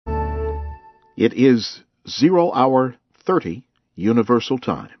It is 0:30 Universal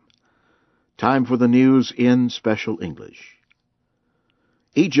Time. Time for the news in Special English.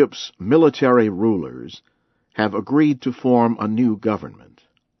 Egypt's military rulers have agreed to form a new government.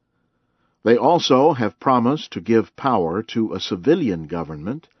 They also have promised to give power to a civilian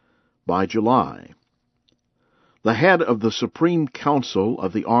government by July. The head of the Supreme Council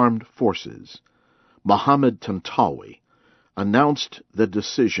of the Armed Forces, Mohammed Tantawi, announced the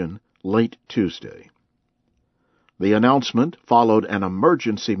decision late Tuesday. The announcement followed an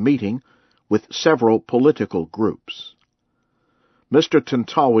emergency meeting with several political groups. Mr.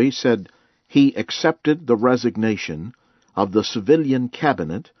 Tantawi said he accepted the resignation of the civilian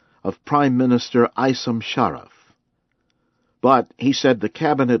cabinet of Prime Minister Issam Sharaf. But he said the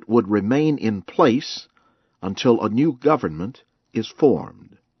cabinet would remain in place until a new government is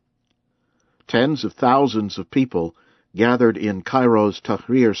formed. Tens of thousands of people gathered in Cairo's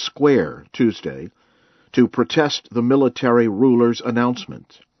Tahrir Square Tuesday to protest the military ruler's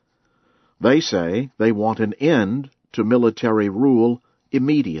announcement. They say they want an end to military rule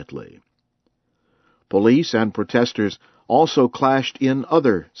immediately. Police and protesters also clashed in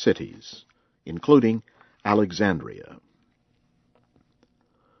other cities, including Alexandria.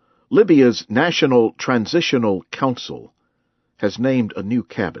 Libya's National Transitional Council has named a new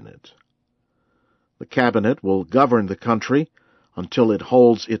cabinet. The cabinet will govern the country until it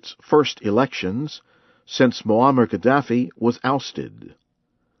holds its first elections since Muammar Gaddafi was ousted.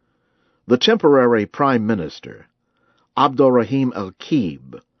 The temporary prime minister, Abdurrahim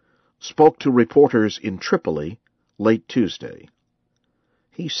al-Kib, spoke to reporters in Tripoli late Tuesday.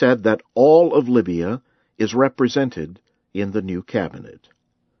 He said that all of Libya is represented in the new cabinet.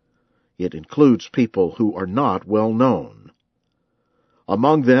 It includes people who are not well known.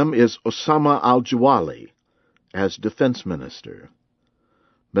 Among them is Osama al-Jawali as defense minister.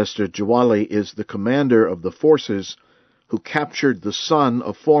 Mr. Jawali is the commander of the forces who captured the son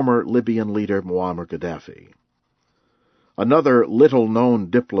of former Libyan leader Muammar Gaddafi. Another little-known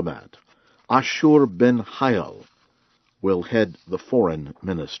diplomat, Ashur bin Hayal, will head the foreign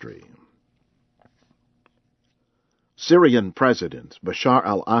ministry. Syrian President Bashar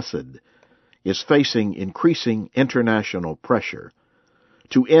al-Assad is facing increasing international pressure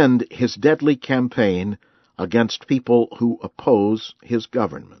to end his deadly campaign against people who oppose his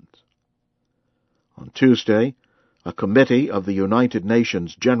government. On Tuesday, a committee of the United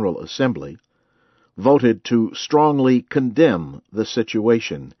Nations General Assembly voted to strongly condemn the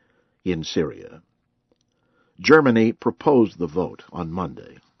situation in Syria. Germany proposed the vote on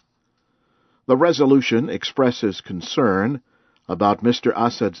Monday. The resolution expresses concern about Mr.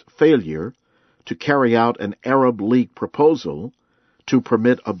 Assad's failure to carry out an Arab League proposal to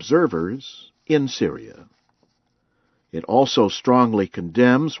permit observers in Syria. It also strongly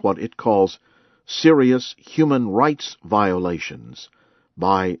condemns what it calls serious human rights violations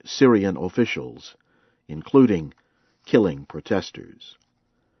by Syrian officials, including killing protesters.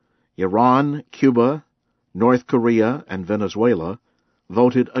 Iran, Cuba, North Korea, and Venezuela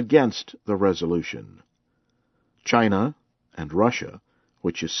voted against the resolution. China and Russia,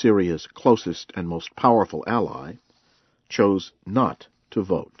 which is Syria's closest and most powerful ally, chose not to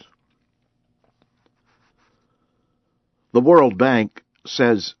vote. The World Bank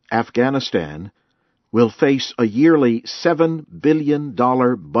says Afghanistan will face a yearly $7 billion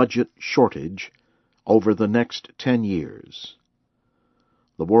budget shortage over the next 10 years.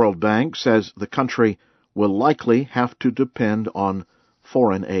 The World Bank says the country will likely have to depend on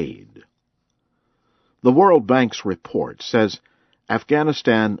foreign aid. The World Bank's report says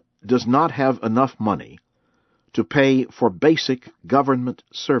Afghanistan does not have enough money to pay for basic government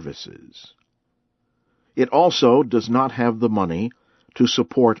services. It also does not have the money to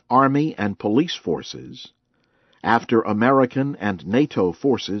support army and police forces after American and NATO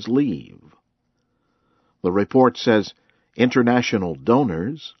forces leave. The report says international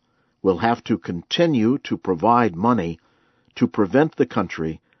donors will have to continue to provide money to prevent the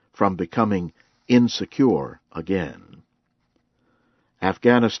country from becoming insecure again.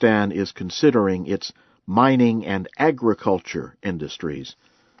 Afghanistan is considering its mining and agriculture industries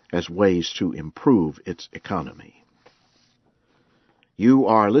as ways to improve its economy. You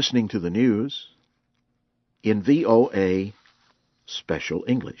are listening to the news in VOA Special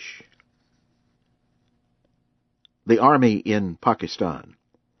English. The army in Pakistan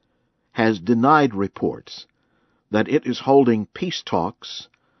has denied reports that it is holding peace talks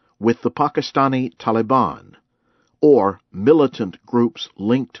with the Pakistani Taliban or militant groups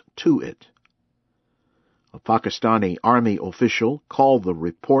linked to it. A Pakistani army official called the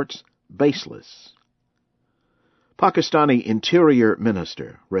reports baseless. Pakistani Interior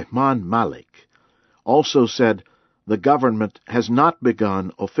Minister Rehman Malik also said the government has not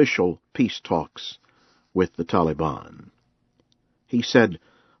begun official peace talks with the Taliban. He said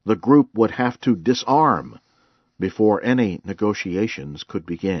the group would have to disarm before any negotiations could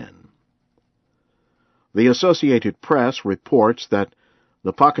begin. The Associated Press reports that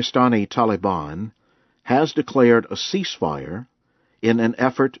the Pakistani Taliban has declared a ceasefire in an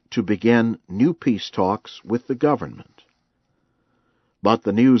effort to begin new peace talks with the government. But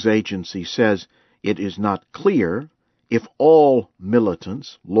the news agency says it is not clear if all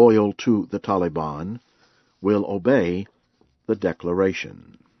militants loyal to the Taliban will obey the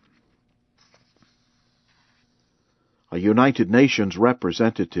declaration. A United Nations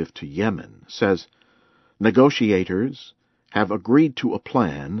representative to Yemen says negotiators have agreed to a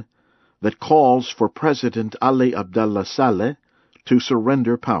plan that calls for President Ali Abdullah Saleh to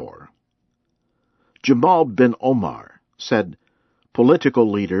surrender power. Jamal bin Omar said political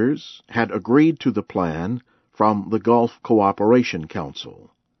leaders had agreed to the plan from the Gulf Cooperation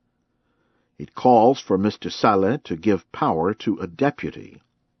Council. It calls for Mr. Saleh to give power to a deputy.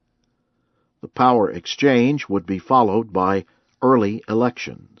 The power exchange would be followed by early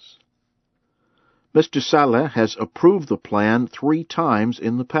elections. Mr. Saleh has approved the plan 3 times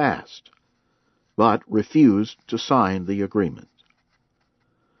in the past, but refused to sign the agreement.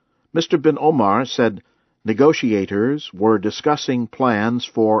 Mr. bin Omar said negotiators were discussing plans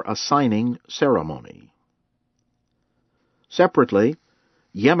for a signing ceremony. Separately,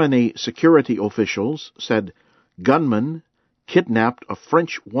 Yemeni security officials said gunmen kidnapped a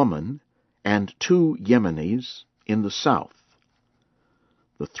French woman and 2 Yemenis in the south.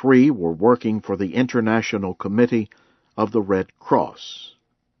 The 3 were working for the International Committee of the Red Cross.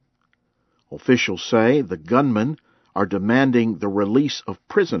 Officials say the gunmen are demanding the release of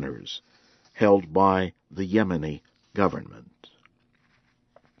prisoners held by the Yemeni government.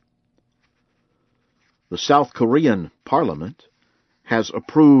 The South Korean Parliament has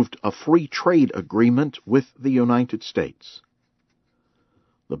approved a free trade agreement with the United States.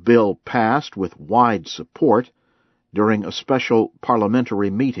 The bill passed with wide support during a special parliamentary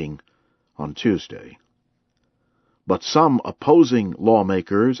meeting on Tuesday. But some opposing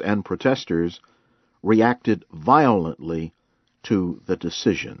lawmakers and protesters reacted violently to the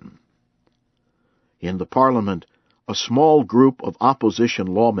decision. In the Parliament, a small group of opposition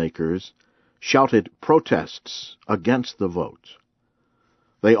lawmakers shouted protests against the vote.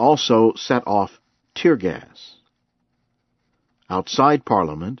 They also set off tear gas. Outside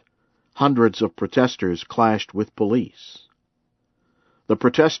Parliament, hundreds of protesters clashed with police. The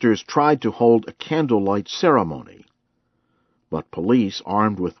protesters tried to hold a candlelight ceremony, but police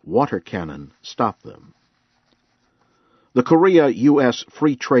armed with water cannon stopped them. The Korea-U.S.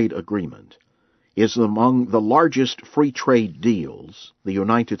 Free Trade Agreement is among the largest free trade deals the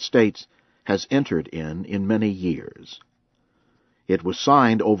United States has entered in many years. It was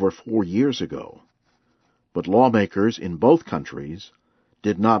signed over 4 years ago, but lawmakers in both countries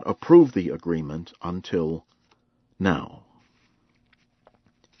did not approve the agreement until now.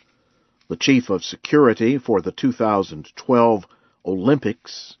 The chief of security for the 2012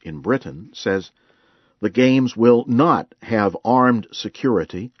 Olympics in Britain says the Games will not have armed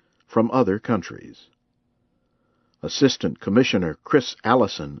security from other countries. Assistant Commissioner Chris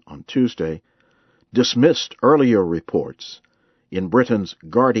Allison on Tuesday dismissed earlier reports in Britain's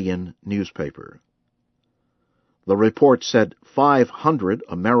Guardian newspaper. The report said 500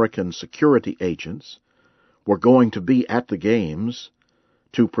 American security agents were going to be at the Games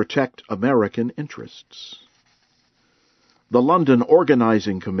to protect American interests. The London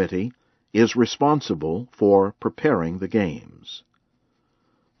Organizing Committee is responsible for preparing the Games.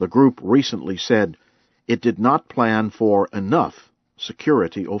 The group recently said it did not plan for enough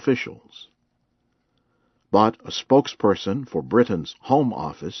security officials. But a spokesperson for Britain's Home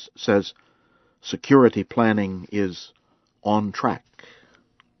Office says security planning is on track.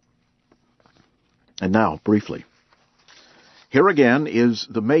 And now, briefly, here again is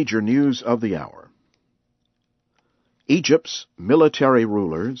the major news of the hour. Egypt's military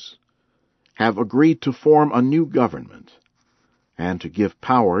rulers have agreed to form a new government and to give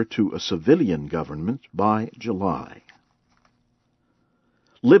power to a civilian government by July.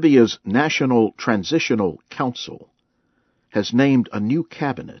 Libya's National Transitional Council has named a new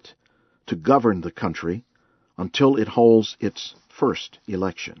cabinet to govern the country until it holds its first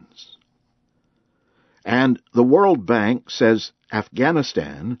elections. And the World Bank says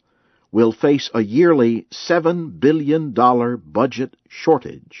Afghanistan will face a yearly $7 billion budget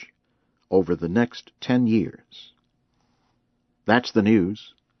shortage over the next 10 years. That's the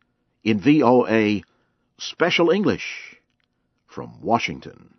news in VOA Special English from Washington.